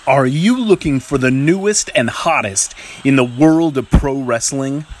Are you looking for the newest and hottest in the world of pro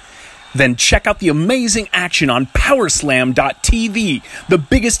wrestling? Then check out the amazing action on Powerslam.tv, the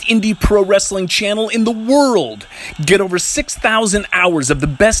biggest indie pro wrestling channel in the world. Get over 6,000 hours of the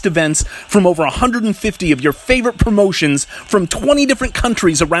best events from over 150 of your favorite promotions from 20 different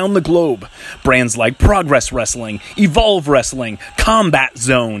countries around the globe. Brands like Progress Wrestling, Evolve Wrestling, Combat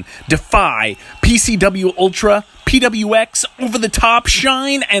Zone, Defy, PCW Ultra, PWX, Over the Top,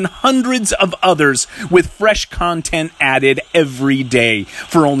 Shine, and hundreds of others with fresh content added every day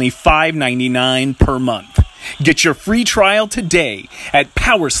for only $5.99 per month. Get your free trial today at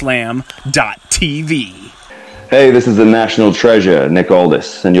Powerslam.tv. Hey, this is the national treasure, Nick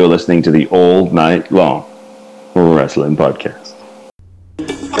Aldis, and you're listening to the All Night Long Wrestling Podcast.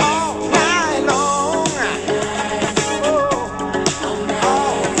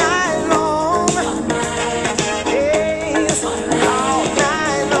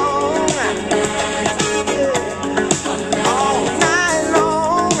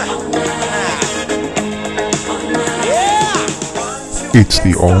 It's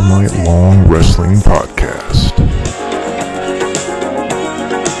the All Night Long Wrestling Podcast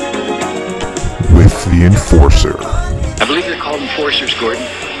with the Enforcer. I believe they're called enforcers, Gordon.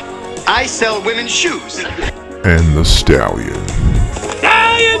 I sell women's shoes. And the Stallion.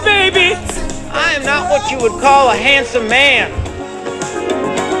 Stallion, baby! I am not what you would call a handsome man.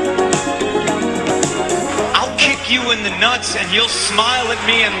 I'll kick you in the nuts and you'll smile at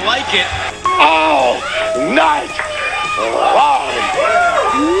me and like it. All night long.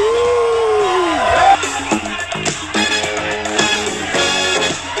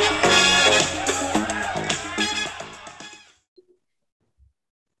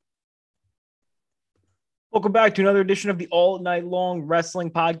 Welcome back to another edition of the All Night Long Wrestling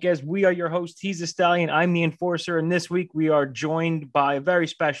Podcast. We are your host. He's the Stallion. I'm the Enforcer. And this week we are joined by a very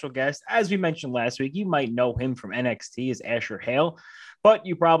special guest. As we mentioned last week, you might know him from NXT as Asher Hale, but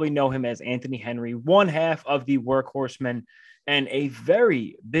you probably know him as Anthony Henry, one half of the Workhorsemen and a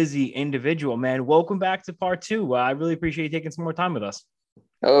very busy individual, man. Welcome back to part two. I really appreciate you taking some more time with us.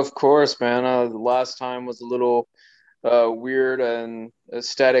 Of course, man. The last time was a little weird and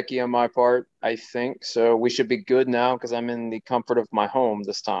staticky on my part, I think. So we should be good now because I'm in the comfort of my home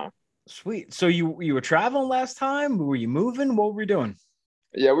this time. Sweet. So you were traveling last time? Were you moving? What were you doing?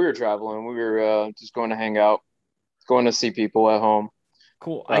 Yeah, we were traveling. We were just going to hang out, going to see people at home.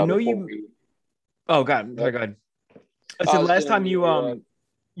 Cool. I know you. Oh, God. Go ahead. I said last time you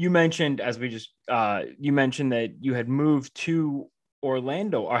mentioned, as we just you mentioned that you had moved to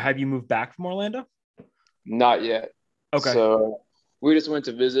Orlando, or have you moved back from Orlando? Not yet. Okay. So we just went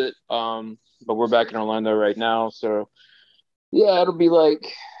to visit, but we're back in Orlando right now. So yeah, it'll be like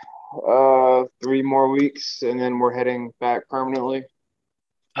 3 more weeks, and then we're heading back permanently.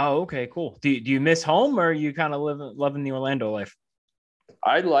 Oh, okay, cool. Do you miss home, or are you kind of loving the Orlando life?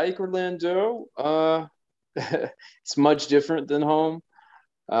 I like Orlando. It's much different than home,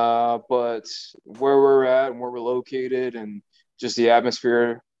 but where we're at and where we're located and just the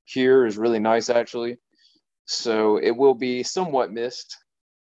atmosphere here is really nice, actually. So it will be somewhat missed.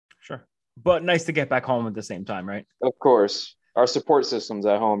 Sure. But nice to get back home at the same time, right? Of course. Our support system's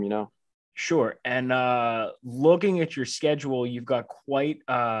at home, you know. Sure. And looking at your schedule, you've got quite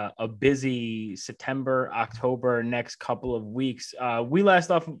a busy September, October, next couple of weeks. We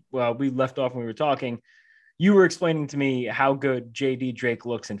left off when we were talking. You were explaining to me how good JD Drake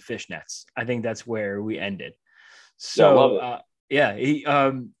looks in fishnets. I think that's where we ended. So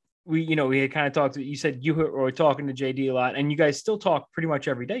we had kind of talked. You said you were talking to JD a lot, and you guys still talk pretty much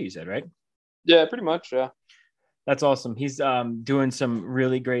every day. You said, right? Yeah, pretty much. Yeah. That's awesome. He's doing some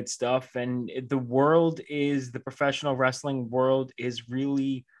really great stuff, and the professional wrestling world is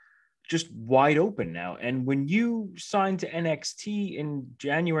really just wide open now. And when you signed to NXT in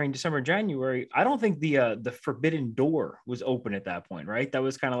January, I don't think the forbidden door was open at that point, right? That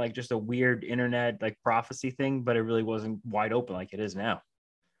was kind of like just a weird internet like prophecy thing, but it really wasn't wide open like it is now.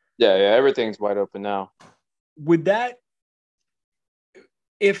 Yeah, everything's wide open now. Would that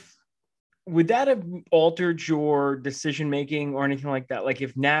have altered your decision making or anything like that? Like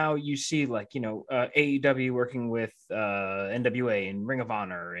if now you see AEW working with NWA and Ring of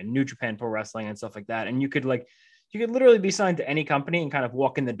Honor and New Japan Pro Wrestling and stuff like that, and you could literally be signed to any company and kind of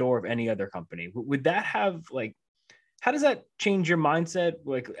walk in the door of any other company. Would that have how does that change your mindset?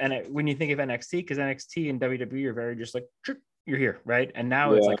 When you think of NXT, because NXT and WWE are very just like, you're here, right? And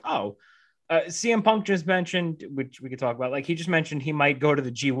now it's like, CM Punk just mentioned, which we could talk about, he just mentioned he might go to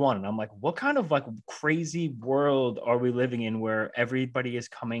the G1. And I'm like, what kind of crazy world are we living in where everybody is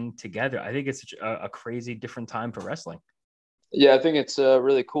coming together? I think it's such a crazy different time for wrestling. Yeah, I think it's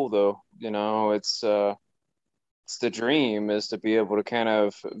really cool though. It's the dream is to be able to kind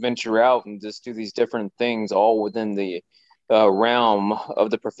of venture out and just do these different things all within the realm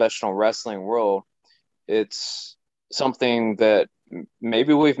of the professional wrestling world. It's something that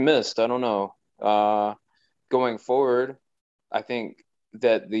maybe we've missed. I don't know. Going forward, I think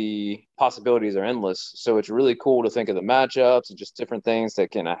that the possibilities are endless. So it's really cool to think of the matchups and just different things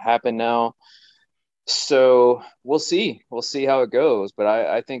that can happen now. So we'll see. We'll see how it goes. But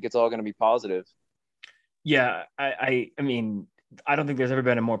I think it's all going to be positive. Yeah, I mean, I don't think there's ever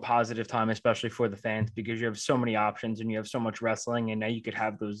been a more positive time, especially for the fans, because you have so many options and you have so much wrestling, and now you could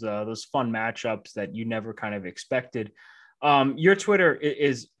have those fun matchups that you never kind of expected. Your Twitter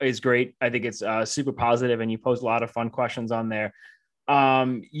is great. I think it's super positive, and you post a lot of fun questions on there.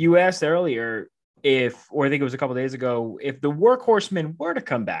 You asked earlier if, or I think it was a couple days ago, if the Workhorsemen were to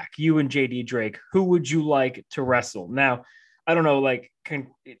come back, you and JD Drake, who would you like to wrestle? Now, I don't know, like, so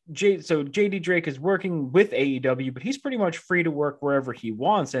JD Drake is working with AEW, but he's pretty much free to work wherever he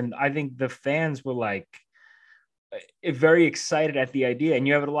wants. And I think the fans were like very excited at the idea. And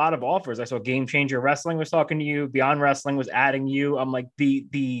you have a lot of offers. I saw Game Changer Wrestling was talking to you, Beyond Wrestling was adding you. I'm like,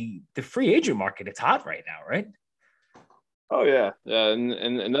 the free agent market, it's hot right now, right? Oh yeah, yeah,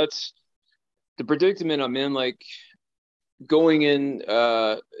 and that's the predicament I'm in. Like going in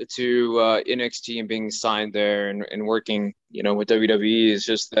to NXT and being signed there and working, with WWE is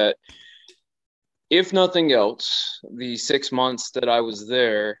just that. If nothing else, the 6 months that I was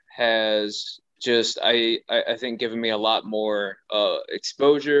there has just I think given me a lot more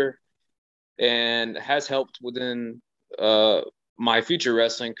exposure and has helped within my future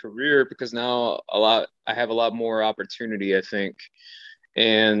wrestling career because now I have a lot more opportunity, I think,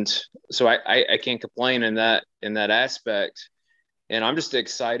 and so I can't complain in that aspect, and I'm just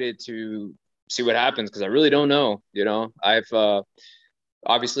excited to see what happens because I really don't know. I've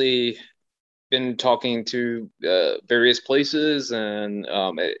obviously been talking to various places, and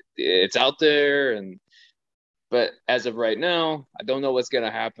it's out there, but as of right now, I don't know what's going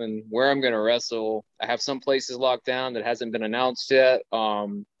to happen, where I'm going to wrestle. I have some places locked down that hasn't been announced yet.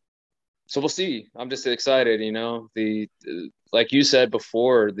 So we'll see. I'm just excited, the like you said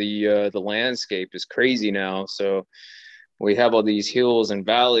before, the landscape is crazy now. So we have all these hills and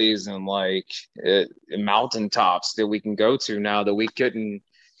valleys and mountaintops that we can go to now that we couldn't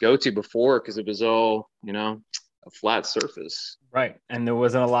go to before because it was all, a flat surface. Right. And there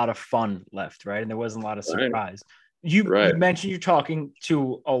wasn't a lot of fun left, right? And there wasn't a lot of surprise. Right. You mentioned you're talking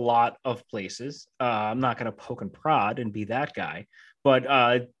to a lot of places. I'm not going to poke and prod and be that guy, but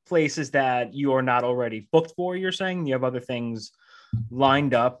places that you are not already booked for, you're saying you have other things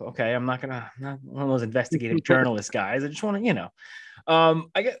lined up. Okay. I'm not one of those investigative journalist guys. I just want to,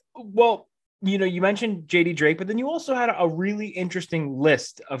 you mentioned JD Drake, but then you also had a really interesting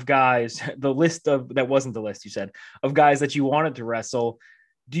list of guys, that wasn't the list you said, of guys that you wanted to wrestle.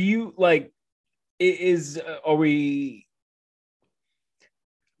 Do you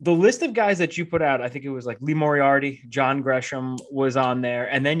the list of guys that you put out? I think it was like Lee Moriarty, John Gresham was on there.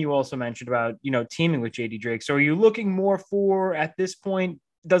 And then you also mentioned about, teaming with JD Drake. So are you looking more for, at this point,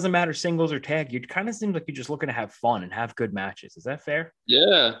 doesn't matter singles or tag, it kind of seems like you're just looking to have fun and have good matches. Is that fair?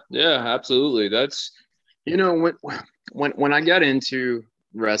 Yeah, absolutely. That's, when I got into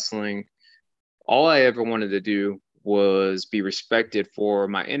wrestling, all I ever wanted to do was be respected for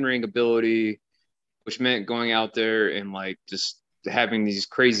my in-ring ability, which meant going out there and just having these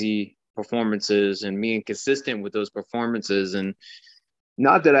crazy performances and being consistent with those performances. And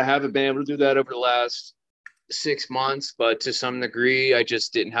not that I haven't been able to do that over the last 6 months, but to some degree, I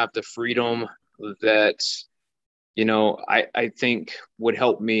just didn't have the freedom that, I think would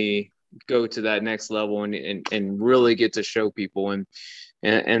help me go to that next level and really get to show people.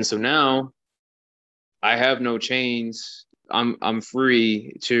 And so now I have no chains. I'm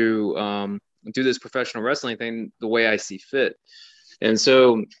free to do this professional wrestling thing the way I see fit. And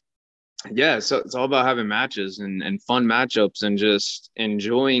so, yeah, so it's all about having matches and fun matchups and just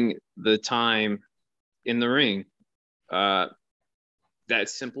enjoying the time in the ring.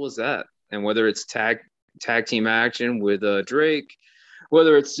 That's simple as that. And whether it's tag team action with Drake,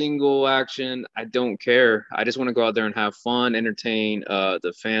 whether it's single action, I don't care. I just want to go out there and have fun, entertain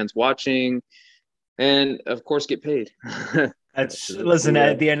the fans watching, and of course get paid. Listen,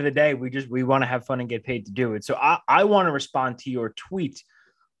 at the end of the day, we want to have fun and get paid to do it. So I want to respond to your tweet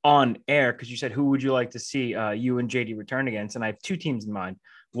on air because you said, who would you like to see you and JD return against? And I have two teams in mind.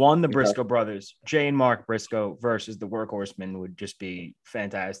 One, the Briscoe brothers, Jay and Mark Briscoe versus the Workhorsemen would just be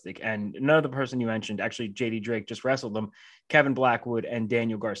fantastic. And another person you mentioned, actually, JD Drake just wrestled them, Kevin Blackwood and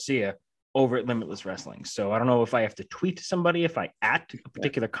Daniel Garcia. over at Limitless Wrestling. So I don't know if I have to tweet to somebody, if I at a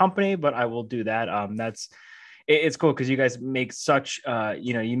particular company, but I will do that. It's cool because you guys make such,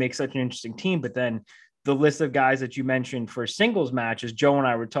 you make such an interesting team. But then the list of guys that you mentioned for singles matches, Joe and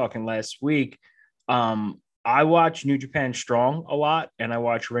I were talking last week. I watch New Japan Strong a lot, and I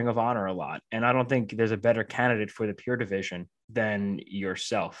watch Ring of Honor a lot. And I don't think there's a better candidate for the pure division than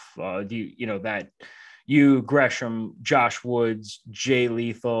yourself. You, Gresham, Josh Woods, Jay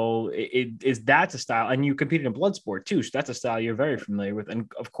Lethal, that's a style. And you competed in Bloodsport too. So that's a style you're very familiar with. And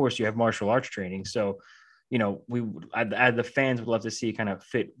of course you have martial arts training. So, the fans would love to see kind of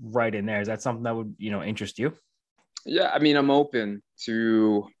fit right in there. Is that something that would, interest you? Yeah. I mean, I'm open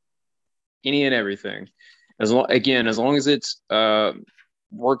to any and everything. As long as it's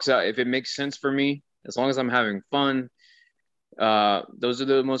works out, if it makes sense for me, as long as I'm having fun, those are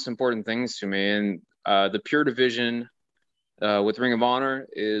the most important things to me. And the pure division with Ring of Honor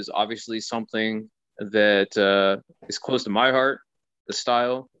is obviously something that is close to my heart. The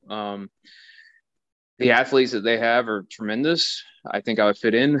style, the athletes that they have are tremendous. I think I would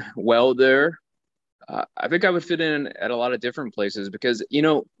fit in well there. I think I would fit in at a lot of different places because,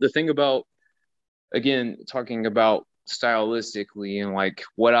 the thing about, again, talking about stylistically and like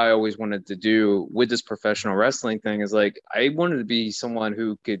what I always wanted to do with this professional wrestling thing is like, I wanted to be someone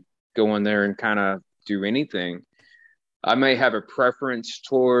who could go in there and kind of do anything. I may have a preference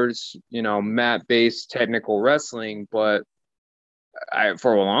towards, mat-based technical wrestling, but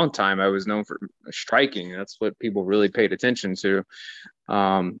for a long time, I was known for striking. That's what people really paid attention to.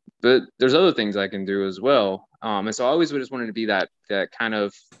 But there's other things I can do as well. And so I always just wanted to be that kind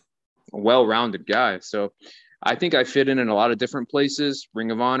of well-rounded guy. So I think I fit in a lot of different places.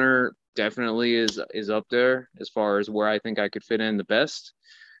 Ring of Honor definitely is up there as far as where I think I could fit in the best.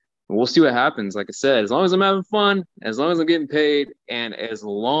 We'll see what happens. Like I said, as long as I'm having fun, as long as I'm getting paid, and as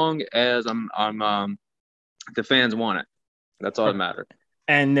long as I'm the fans want it, that's all that matters.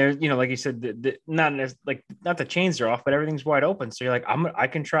 And there's, like you said, not the chains are off, but everything's wide open. So you're like, I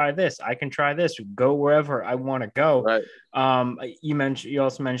can try this. I can try this. Go wherever I want to go. Right. You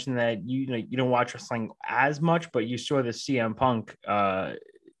also mentioned that you don't watch wrestling as much, but you saw the CM Punk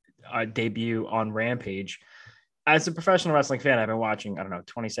debut on Rampage. As a professional wrestling fan, I've been watching,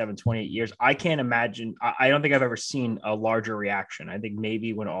 27, 28 years. I can't imagine. I don't think I've ever seen a larger reaction. I think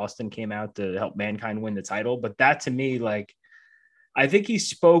maybe when Austin came out to help Mankind win the title, but that to me, I think he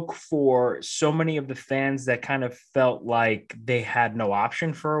spoke for so many of the fans that kind of felt like they had no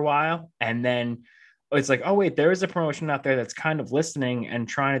option for a while. And then it's like, oh, wait, there is a promotion out there that's kind of listening and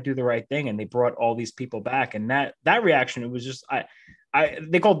trying to do the right thing. And they brought all these people back. And that reaction, it was just,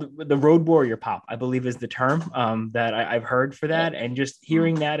 they called the road warrior pop, I believe is the term that I've heard for that. And just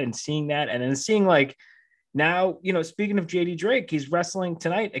hearing that and seeing that, and then seeing now, speaking of JD Drake, he's wrestling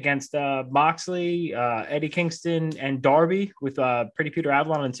tonight against Moxley, Eddie Kingston, and Darby with Pretty Peter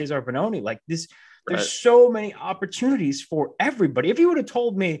Avalon and Cesar Bononi. There's so many opportunities for everybody. If you would have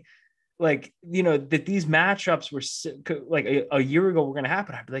told me, that these matchups were a year ago were going to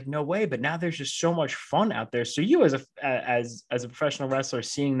happen, I'd be like, no way. But now there's just so much fun out there. So you as a professional wrestler,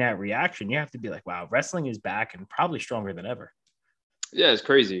 seeing that reaction, you have to be like, wow, wrestling is back and probably stronger than ever. Yeah, it's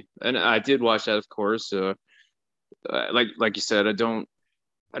crazy. And I did watch that, of course. Like you said, I don't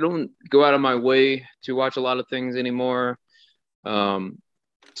go out of my way to watch a lot of things anymore.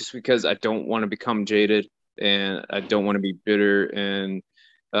 Just because I don't want to become jaded and I don't want to be bitter. And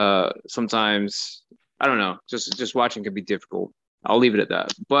sometimes, I don't know, just watching can be difficult. I'll leave it at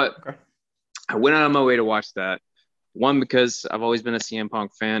that. But okay. I went out of my way to watch that. One, because I've always been a CM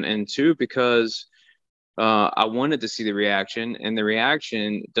Punk fan, and two, because I wanted to see the reaction, and the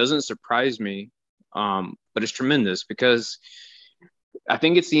reaction doesn't surprise me, but it's tremendous because I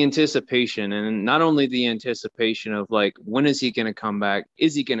think it's the anticipation, and not only the anticipation of when is he going to come back?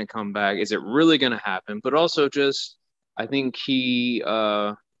 Is he going to come back? Is it really going to happen? But also just, I think he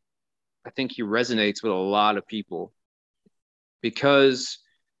resonates with a lot of people because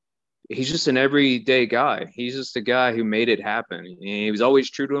he's just an everyday guy. He's just a guy who made it happen. And he was always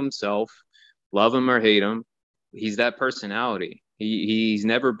true to himself. Love him or hate him, he's that personality. He's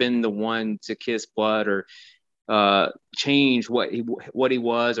never been the one to kiss blood or change what he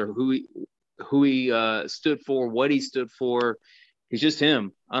was or who he stood for, what he stood for. He's just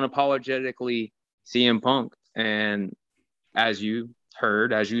him, unapologetically CM Punk. And as you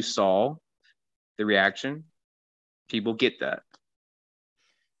heard, as you saw the reaction, people get that.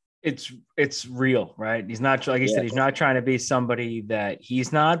 It's real, right? He's not, like you said, he's not trying to be somebody that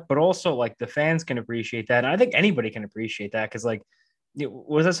he's not, but also the fans can appreciate that. And I think anybody can appreciate that because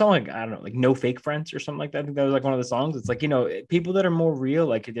was that song I don't know, No Fake Friends or something like that? I think that was one of the songs. It's people that are more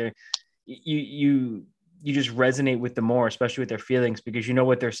real, you just resonate with them more, especially with their feelings, because you know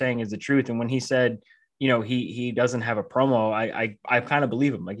what they're saying is the truth. And when he said, he doesn't have a promo, I kind of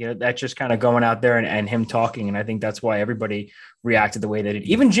believe him. Like, that's just kind of going out there and him talking. And I think that's why everybody reacted the way that it,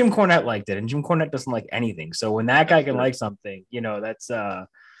 even Jim Cornette liked it. And Jim Cornette doesn't like anything. So when that guy can like something,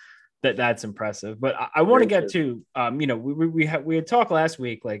 that's impressive. But I want to get to, we had talked last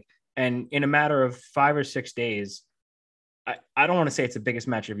week, like, and in a matter of 5 or 6 days, I don't want to say it's the biggest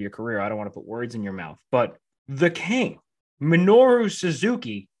match of your career. I don't want to put words in your mouth, but the King, Minoru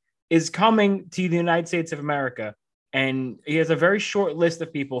Suzuki, is coming to the United States of America, and he has a very short list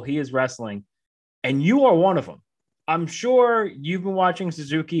of people he is wrestling, and you are one of them. I'm sure you've been watching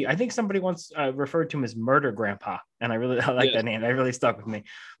Suzuki. I think somebody once referred to him as Murder Grandpa, and I like that name. That really stuck with me.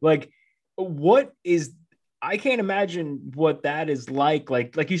 Like, I can't imagine what that is like.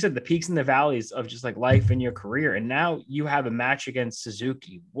 Like you said, the peaks and the valleys of just like life in your career, and now you have a match against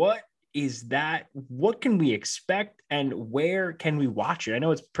Suzuki. What is that? What can we expect, and where can we watch it? I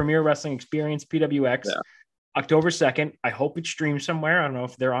know it's Premier Wrestling Experience, PWX, October 2nd. I hope it streams somewhere. I don't know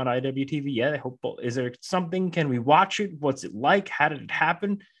if they're on IWTV yet. I hope. Is there something? Can we watch it? What's it like? How did it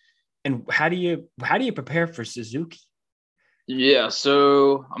happen? And how do you prepare for Suzuki? Yeah,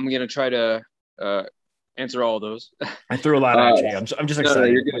 so I'm gonna try to answer all of those. I threw a lot at you. I'm just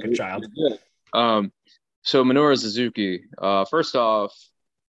excited, like a child. So Minoru Suzuki. First off,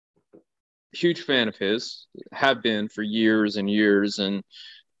 huge fan of his, have been for years and years, and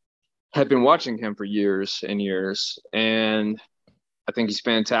have been watching him for years and years. And I think he's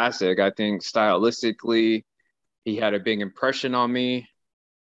fantastic. I think stylistically, he had a big impression on me,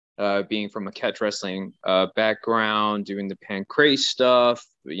 being from a catch wrestling background, doing the Pancrase stuff,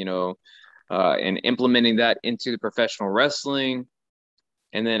 and implementing that into the professional wrestling.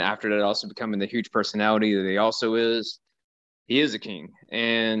 And then after that, also becoming the huge personality that he also is. He is a king.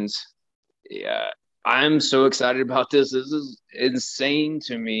 And yeah, I'm so excited about this. This is insane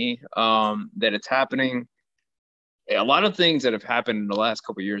to me that it's happening. A lot of things that have happened in the last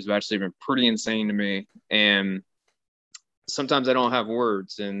couple of years have actually been pretty insane to me. And sometimes I don't have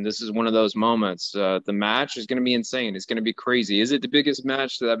words. And this is one of those moments. The match is going to be insane. It's going to be crazy. Is it the biggest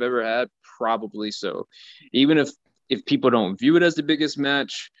match that I've ever had? Probably so. Even if people don't view it as the biggest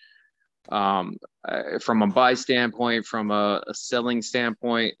match, from a buy standpoint, from a selling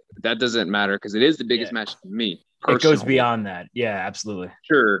standpoint, that doesn't matter, because it is the biggest match to me personally. It goes beyond that. Yeah, absolutely.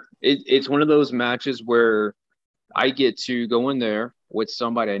 Sure. It's one of those matches where I get to go in there with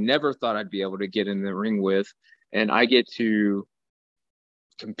somebody I never thought I'd be able to get in the ring with, and I get to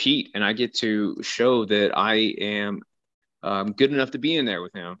compete, and I get to show that I am good enough to be in there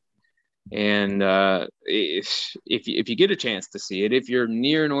with him. And if you get a chance to see it, if you're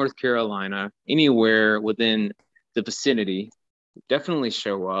near North Carolina, anywhere within the vicinity, definitely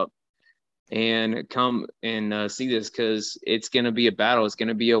show up and come and see this, because it's going to be a battle. It's going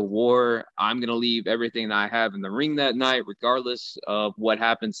to be a war. I'm going to leave everything that I have in the ring that night, regardless of what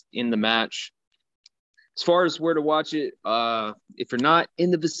happens in the match. As far as where to watch it, if you're not in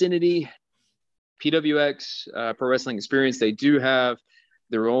the vicinity, PWX, Pro Wrestling Experience, they do have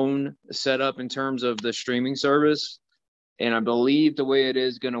their own setup in terms of the streaming service. And I believe the way it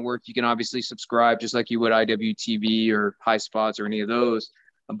is going to work, you can obviously subscribe just like you would IWTV or High Spots or any of those.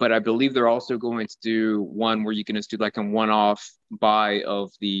 But I believe they're also going to do one where you can just do like a one-off buy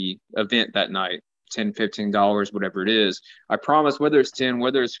of the event that night, $10, $15, whatever it is. I promise, whether it's 10,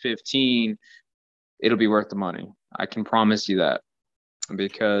 whether it's 15, it'll be worth the money. I can promise you that,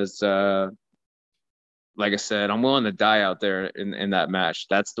 because like I said, I'm willing to die out there in that match.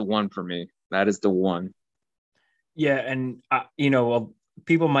 That's the one for me. That is the one. Yeah. And,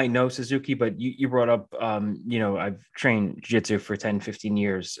 people might know Suzuki, but you brought up, I've trained jiu-jitsu for 10, 15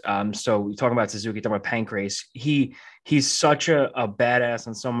 years. So talking about Suzuki, talking about Pancrase, he's such a badass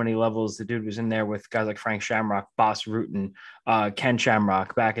on so many levels. The dude was in there with guys like Frank Shamrock, Boss Rutan, Ken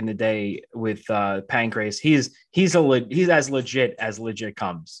Shamrock back in the day with Pancrase. He's as legit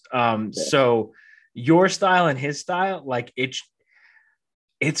comes. So your style and his style, like it's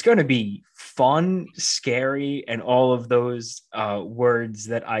going to be fun, scary, and all of those words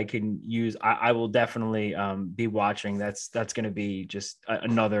that I can use. I will definitely be watching. That's going to be just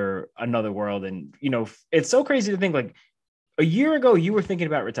another world. And, it's so crazy to think, like, a year ago, you were thinking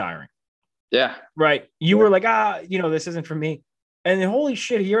about retiring. Yeah. Right. You were like, this isn't for me. And then, holy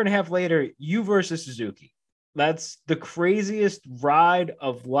shit, a year and a half later, you versus Suzuki. That's the craziest ride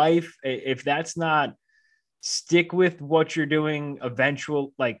of life. If that's not stick with what you're doing,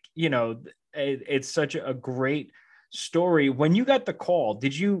 it's such a great story. When you got the call,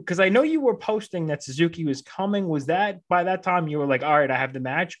 did you, because I know you were posting that Suzuki was coming, was that by that time you were like, all right, I have the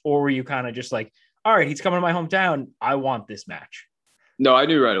match? Or were you kind of just like, all right, he's coming to my hometown, I want this match? No, I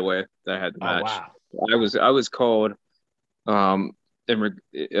knew right away that I had the Oh, match. wow. I was called, and they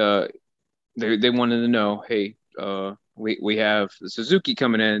wanted to know, hey, we have Suzuki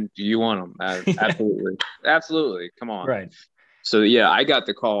coming in. Do you want him? Absolutely, absolutely. Come on. Right. So yeah, I got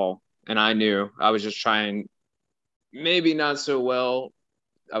the call, and I knew I was just trying, maybe not so well.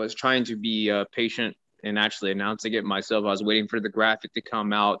 I was trying to be patient and actually announcing it myself. I was waiting for the graphic to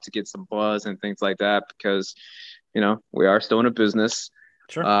come out to get some buzz and things like that because, we are still in a business.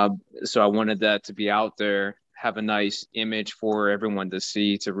 Sure. So I wanted that to be out there, have a nice image for everyone to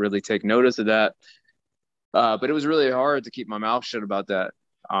see, to really take notice of that. But it was really hard to keep my mouth shut about that.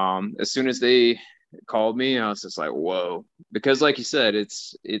 As soon as they called me, I was just like, whoa, because like you said,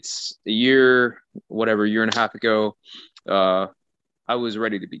 it's a year and a half ago. I was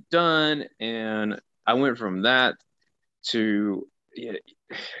ready to be done. And I went from that to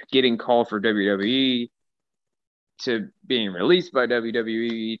getting called for WWE, to being released by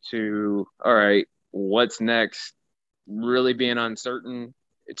WWE, to, all right, what's next? Really being uncertain,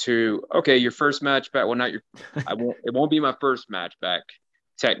 to, okay, your first match back. Well, not your, it won't be my first match back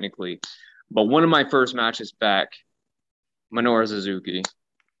technically, but one of my first matches back, Minoru Suzuki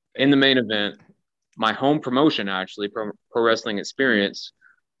in the main event, my home promotion, actually, Pro Wrestling Experience.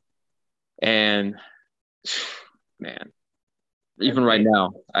 And man, even right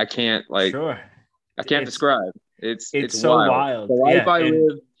now, I can't Sure. I can't describe. It's so wild.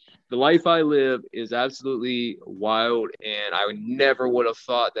 The life I live is absolutely wild, and I never would have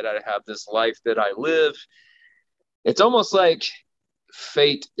thought that I'd have this life that I live. It's almost like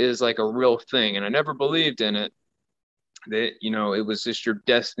fate is like a real thing, and I never believed in it, that, it was just your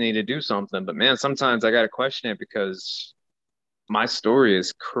destiny to do something. But man, sometimes I got to question it, because my story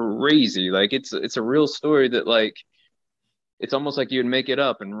is crazy. Like, it's a real story that, like, it's almost like you'd make it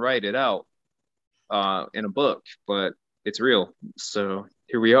up and write it out in a book, but it's real. So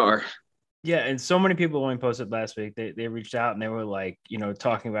here we are. Yeah, and so many people, when we posted last week, they reached out and they were like,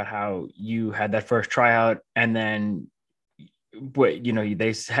 talking about how you had that first tryout, and then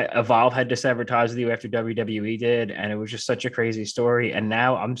Evolve had to sever ties with you after WWE did, and it was just such a crazy story. And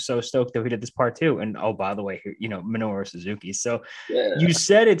now I'm so stoked that we did this part 2. And oh, by the way, Minoru Suzuki. So Yeah. You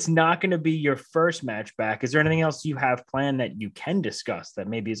said it's not going to be your first match back. Is there anything else you have planned that you can discuss that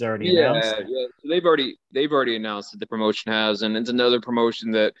maybe is already announced? Yeah. So they've already announced that the promotion has, and it's another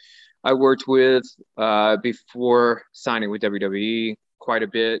promotion that I worked with before signing with WWE quite a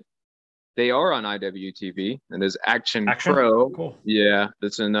bit. They are on IWTV, and there's Action Pro. Cool. Yeah,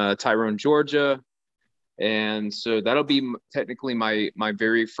 that's in Tyrone, Georgia. And so that'll be technically my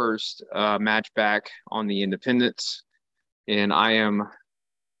very first match back on the independents. And I am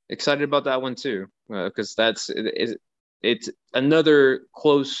excited about that one too, because it's another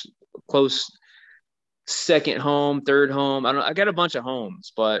close second home, third home. I got a bunch of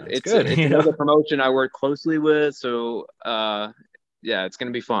homes, but it's another promotion I work closely with. So yeah, it's going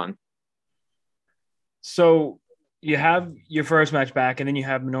to be fun. So you have your first match back, and then you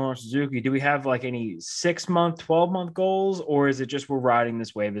have Minoru Suzuki. Do we have like any 6-month, 12-month goals, or is it just we're riding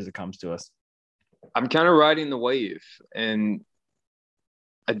this wave as it comes to us? I'm kind of riding the wave, and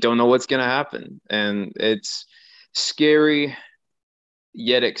I don't know what's going to happen. And it's scary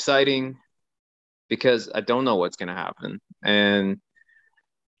yet exciting, because I don't know what's going to happen. And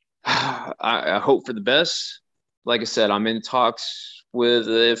I hope for the best. Like I said, I'm in talks with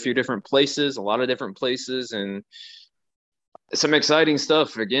a few different places, a lot of different places, and some exciting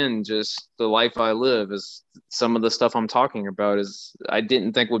stuff. Again, just the life I live is some of the stuff I'm talking about is I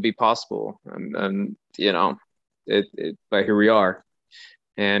didn't think would be possible. And but here we are.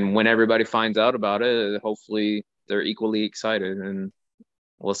 And when everybody finds out about it, hopefully they're equally excited, and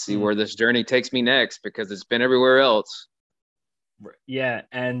we'll see where this journey takes me next, because it's been everywhere else. Yeah,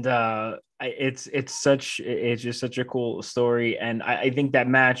 and it's just such a cool story. And I think that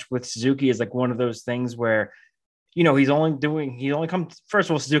match with Suzuki is like one of those things where, he only comes, first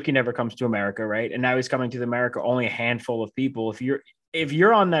of all, Suzuki never comes to America, right? And now he's coming to America, only a handful of people. If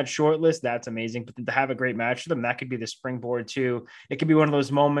you're on that short list, that's amazing. But to have a great match with them, that could be the springboard too. It could be one of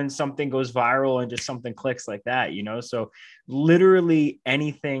those moments, something goes viral and just something clicks like that, So literally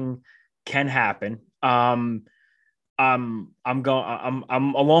anything can happen. I'm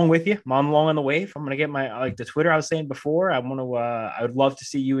along with you. I'm along on the wave. I'm gonna get my the Twitter I was saying before. I would love to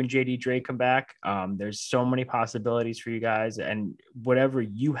see you and JD Dre come back. There's so many possibilities for you guys, and whatever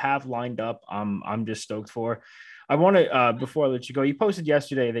you have lined up, I'm just stoked for. I want to, before I let you go, you posted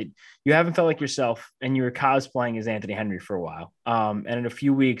yesterday that you haven't felt like yourself and you were cosplaying as Anthony Henry for a while. And in a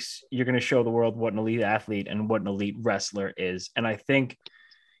few weeks, you're going to show the world what an elite athlete and what an elite wrestler is. And I think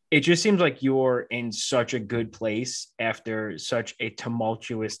it just seems like you're in such a good place after such a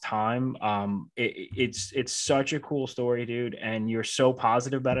tumultuous time. It's such a cool story, dude. And you're so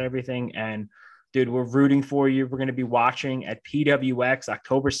positive about everything. And dude, we're rooting for you. We're going to be watching at PWX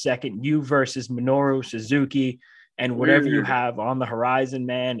October 2nd, you versus Minoru Suzuki. And whatever you have on the horizon,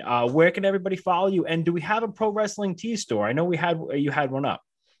 man, where can everybody follow you? And do we have a pro wrestling tee store? I know you had one up.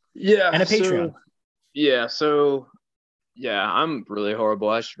 Yeah. And a Patreon. I'm really horrible.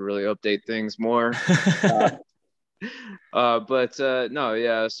 I should really update things more. But no,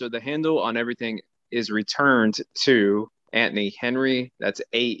 yeah. So the handle on everything is returned to Anthony Henry. That's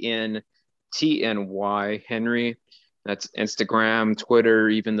ANTNY Henry. That's Instagram, Twitter,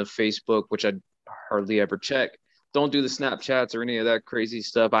 even the Facebook, which I hardly ever check. Don't do the Snapchats or any of that crazy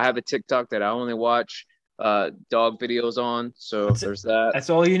stuff. I have a TikTok that I only watch dog videos on. So there's that. That's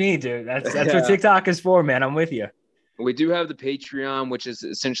all you need, dude. That's what TikTok is for, man. I'm with you. We do have the Patreon, which is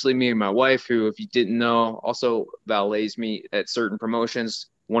essentially me and my wife, who, if you didn't know, also valets me at certain promotions.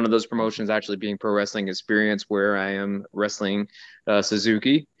 One of those promotions actually being Pro Wrestling Experience, where I am wrestling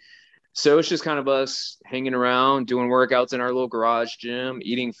Suzuki. So it's just kind of us hanging around, doing workouts in our little garage gym,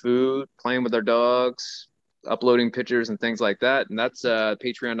 eating food, playing with our dogs, uploading pictures and things like that. And that's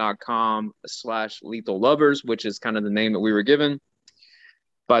patreon.com/lethal lovers, which is kind of the name that we were given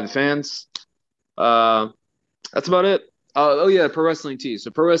by the fans. That's about it. Pro Wrestling Tees.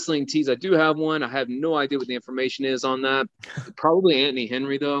 So Pro Wrestling Tees, I do have one. I have no idea what the information is on that. Probably Anthony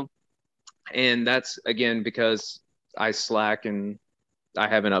Henry, though. And that's, again, because I slack and I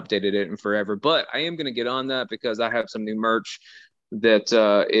haven't updated it in forever. But I am going to get on that because I have some new merch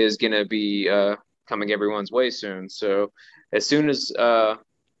that is going to be coming everyone's way soon. So as soon as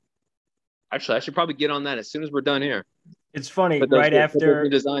actually, I should probably get on that as soon as we're done here. It's funny, put those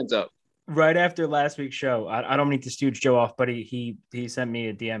designs up. Right after last week's show, I don't mean to stooge Joe off, but he sent me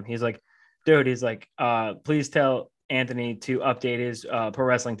a DM. He's like, dude, please tell Anthony to update his Pro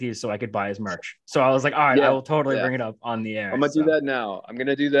Wrestling Tees so I could buy his merch. So I was like, all right, I will totally bring it up on the air. I'm going to do that now. I'm going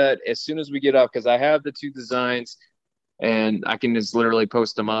to do that as soon as we get up because I have the 2 designs and I can just literally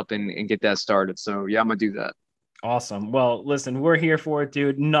post them up and get that started. So, yeah, I'm going to do that. Awesome. Well, listen, we're here for it,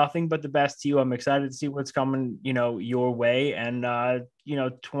 dude. Nothing but the best to you. I'm excited to see what's coming, your way. And,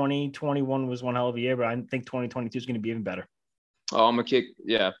 2021 was one hell of a year, but I think 2022 is going to be even better. Oh, I'm going to kick.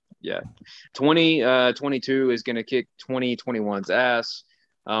 Yeah. 2022 is going to kick 2021's ass.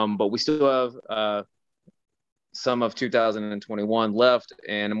 But we still have some of 2021 left.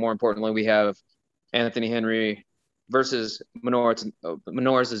 And more importantly, we have Anthony Henry versus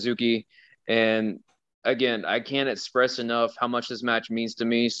Minoru Suzuki. And again, I can't express enough how much this match means to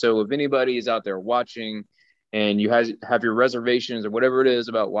me. So if anybody is out there watching and you have your reservations or whatever it is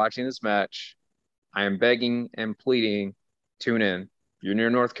about watching this match, I am begging and pleading, tune in. If you're near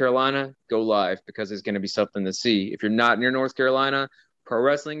North Carolina, go live because it's going to be something to see. If you're not near North Carolina, Pro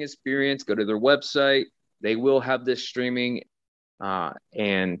Wrestling Experience, go to their website. They will have this streaming.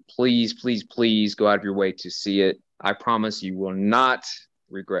 And please, please, please go out of your way to see it. I promise you will not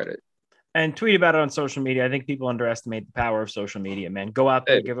regret it. And tweet about it on social media. I think people underestimate the power of social media, man. Go out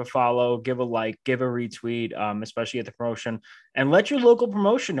there, give a follow, give a like, give a retweet, especially at the promotion, and let your local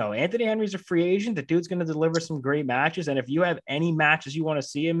promotion know. Anthony Henry's a free agent. The dude's going to deliver some great matches. And if you have any matches you want to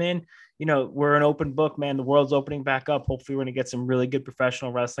see him in, we're an open book, man. The world's opening back up. Hopefully we're going to get some really good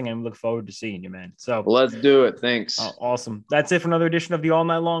professional wrestling, and we look forward to seeing you, man. So let's do it. Thanks. Awesome. That's it for another edition of the All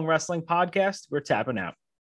Night Long Wrestling Podcast. We're tapping out.